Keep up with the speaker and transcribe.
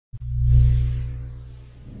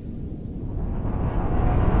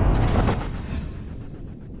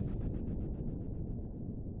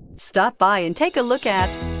Stop by and take a look at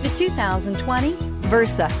the 2020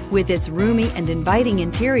 Versa. With its roomy and inviting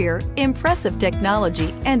interior, impressive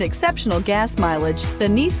technology, and exceptional gas mileage, the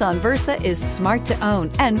Nissan Versa is smart to own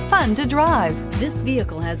and fun to drive. This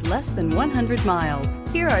vehicle has less than 100 miles.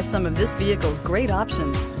 Here are some of this vehicle's great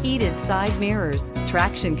options: heated side mirrors,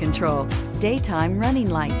 traction control, daytime running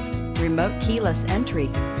lights, remote keyless entry,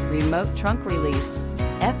 remote trunk release,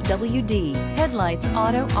 FWD, headlights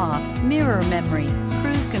auto off, mirror memory,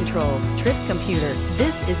 cruise control, trip computer.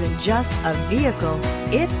 This isn't just a vehicle,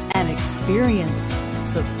 it's an experience.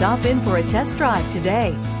 So stop in for a test drive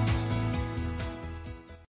today.